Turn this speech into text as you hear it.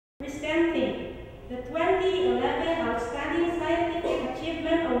2011 Outstanding Scientific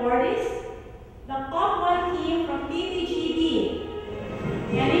Achievement Awardees, the top 1 team from PTGD.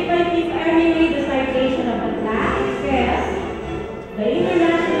 And if I may read the citation of the plaque, it says, the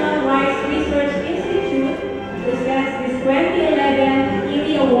International Rice Research Institute presents this 2011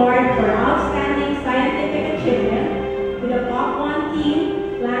 IRRI Award for Outstanding Scientific Achievement to the top 1 team,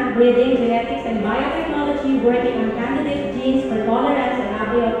 plant breeding, genetics, and biotechnology working on candidate genes for tolerance and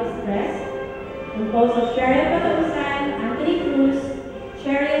abiotic stress, composed of Sheryl, Catausan, Cruz,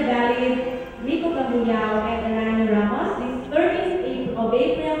 Cheryl, Dalid, Rico, Gamuyao, and Eraño. This 13th of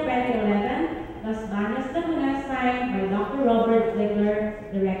April 2011, Las Bañas, Laguna, signed by Dr. Robert Ziegler,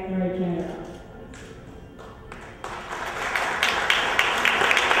 Director General.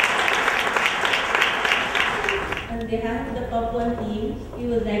 On behalf of the top 1 team, we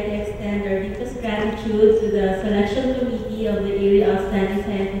would like to extend our deepest gratitude to the selection committee of the IRRI Outstanding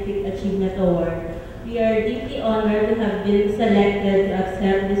Scientific Achievement Award. We are deeply honored to have been selected to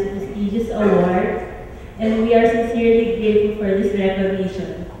accept this prestigious award, and we are sincerely grateful for this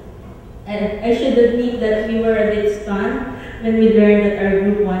recognition. I should admit that we were a bit stunned when we learned that our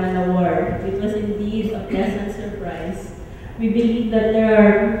group won an award. It was indeed a pleasant surprise. We believe that there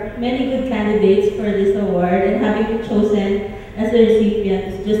are many good candidates for this award, and having been chosen as a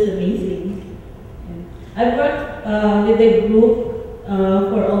recipient is just amazing. I've worked with the group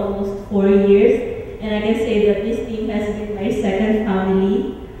for almost 4 years, and I can say that this team has been my second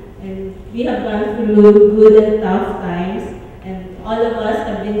family, and we have gone through good and tough times, and all of us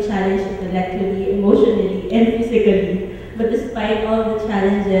have been challenged intellectually, emotionally, and physically. But despite all the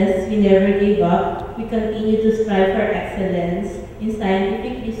challenges, we never gave up. We continue to strive for excellence in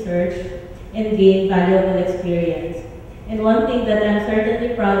scientific research and gain valuable experience. And one thing that I'm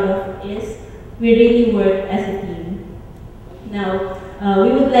certainly proud of is we really work as a team. Now,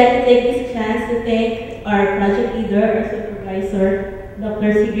 we would like to take this chance to thank our project leader, our supervisor,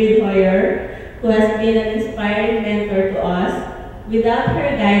 Dr. Sigrid Hoyer, who has been an inspiring mentor to us. Without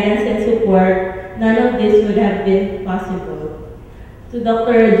her guidance and support, none of this would have been possible. To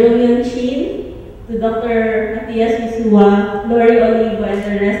Dr. Jonghyun Shin, to Dr. Matias Misua, Lori Olivo, and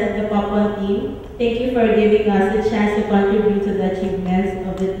the rest of the Papua team, thank you for giving us the chance to contribute to the achievements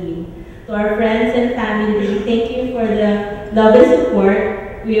of the team. To our friends and family, thank you for the love and support.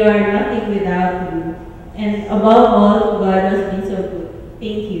 We are nothing without you. And above all, God has been so good.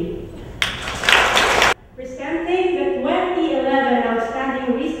 Thank you. Presenting the 2011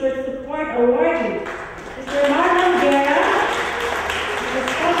 Outstanding Research Support Awardee, Mr. Marlon Guerra, the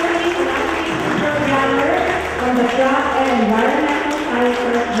Specialist in Application Programmer from the Crop and Environmental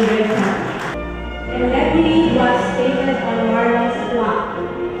Sciences Division. And let me read what's stated on Marlon's plaque.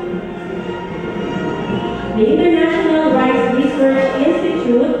 The International Rice Research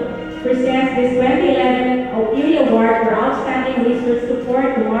Institute presents this 2011 IRRI Award for Outstanding Research Support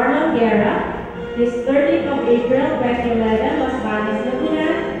to Marlon Guerra, this 13th of April 2011, Las Bañas, Laguna,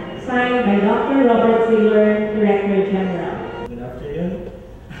 signed by Dr. Robert Ziegler, Director General. Good afternoon.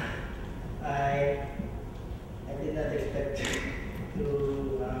 I did not expect to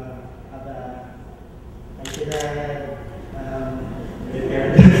have a... I should have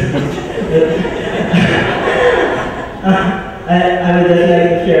prepared. I would just like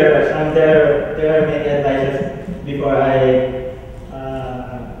to share there are many advices before I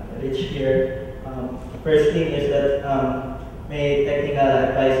reach here. First thing is that my technical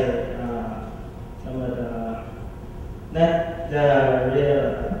advisor, not the real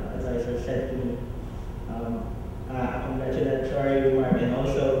advisor, said to me a congratulatory remark, and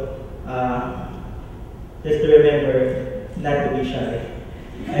also just to remember not to be shy.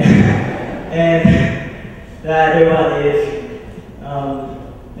 And the other one is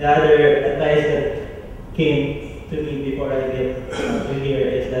the other advice that came to me before I get to here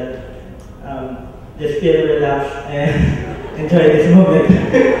is that just feel relaxed and enjoy this moment.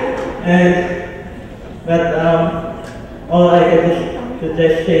 But all I can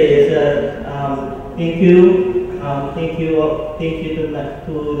just say is that thank you to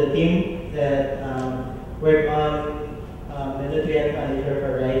the team that worked on the nutrient manager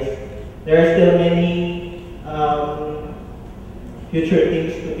for rice. There are still many future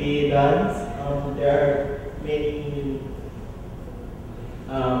things to be done. There are many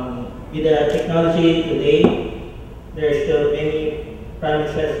with the technology today, there are still many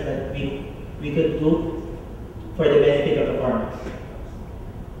promises that we could do for the benefit of the farmers.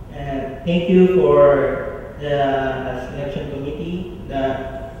 And thank you for the selection committee.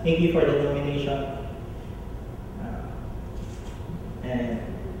 Thank you for the nomination. And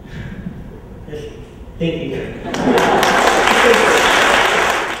just thank you.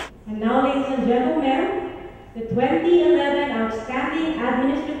 And now, ladies and gentlemen, the 2011 Outstanding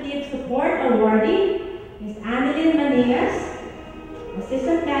Administrative Support awardee, Ms. Anilyn Maningas,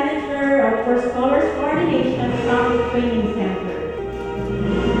 Assistant Manager for Scholars Coordination from the Training Center.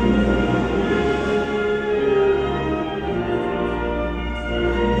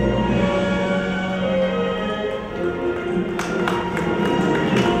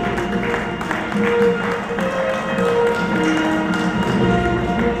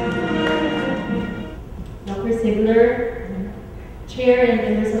 Chair and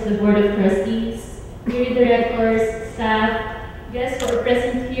members of the Board of Trustees, IRRI directors, staff, guests who are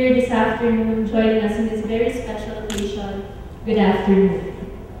present here this afternoon joining us in this very special occasion, good afternoon.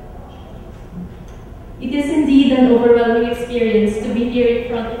 It is indeed an overwhelming experience to be here in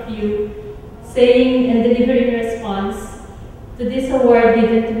front of you, saying and delivering a response to this award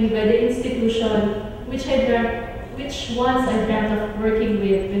given to me by the institution which once I dreamt of working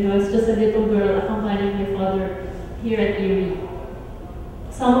with when I was just a little girl accompanying my father here at IRRI.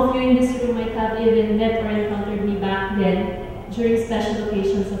 Some of you in this room might have even met or encountered me back then during special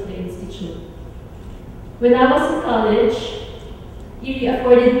occasions of the Institute. When I was in college, IRRI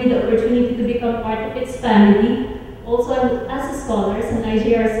afforded me the opportunity to become part of its family, also as a scholar, as an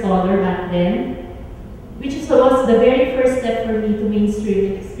IJR scholar back then, which was the very first step for me to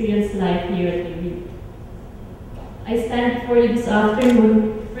mainstream and experience life here at IRRI. I stand before you this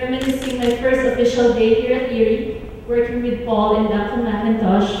afternoon reminiscing my first official day here at IRRI, working with Paul and Dr.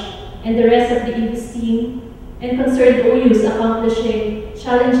 McIntosh and the rest of the IRRI's team, and concerned OUs accomplishing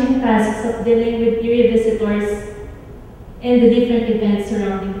challenging tasks of dealing with IRRI visitors and the different events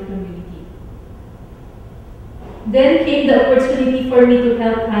surrounding the community. Then came the opportunity for me to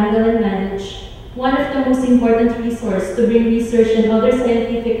help handle and manage one of the most important resources to bring research and other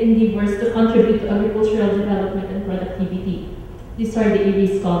scientific endeavors to contribute to agricultural development and productivity. These are the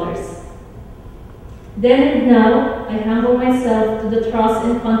IRRI scholars. Then and now, I humble myself to the trust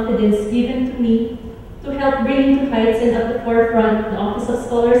and confidence given to me to help bring to heights and at the forefront the Office of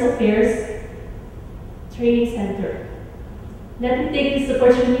Scholars Affairs Training Center. Let me take this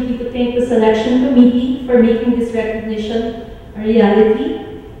opportunity to thank the selection committee for making this recognition a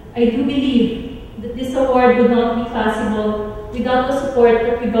reality. I do believe that this award would not be possible without the support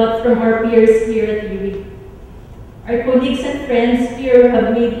that we got from our peers here at IRRI. Our colleagues and friends here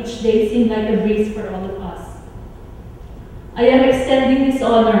have made each day seem like a breeze for all of us. I am extending this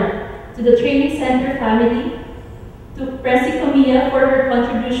honor to the Training Center family, to Presi Camilla for her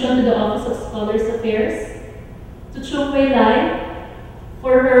contribution to the Office of Scholars Affairs, to Chungwei Lai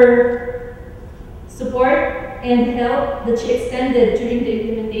for her support and help that she extended during the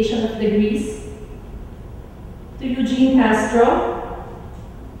implementation of degrees, to Eugene Castro,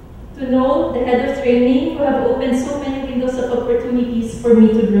 to Noel, the head of training, who have opened so many windows of opportunities for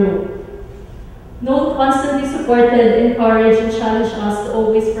me to grow. Noel constantly supported, encouraged, and challenged us to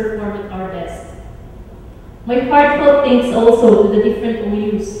always perform at our best. My heartfelt thanks also to the different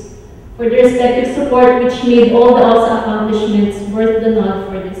OUs for their respective support, which made all the OSA accomplishments worth the nod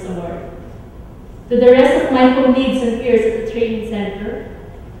for this award. To the rest of my colleagues and peers at the Training Center,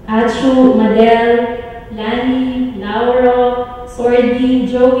 Achu, Madel, Lani, Lauro, Sordi,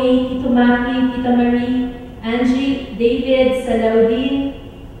 Joey, Tito Maki, Tita Marie, Angie, David, Salaudin,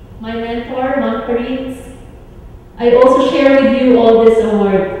 my mentor, Mom Karins. I also share with you all this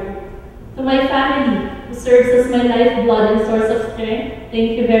award. To my family, who serves as my lifeblood and source of strength,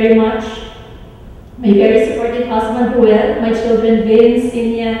 thank you very much. My very supportive husband, Ruel, my children, Vince,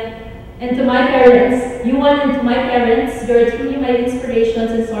 Sinia, and to my parents, Yuan, and to my parents, you are truly my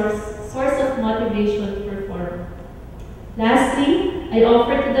inspirations and source of motivation to perform. Lastly, I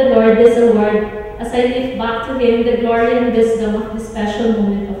offer to the Lord this award as I lift back to Him the glory and wisdom of this special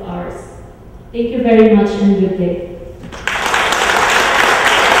moment of ours. Thank you very much and good day.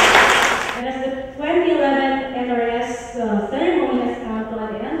 And as the 2011 NRS ceremony has come to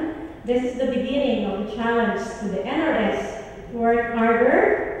an end, this is the beginning of the challenge to the NRS to work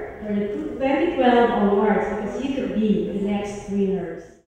harder for the 2012 awards, because you could be the next winners.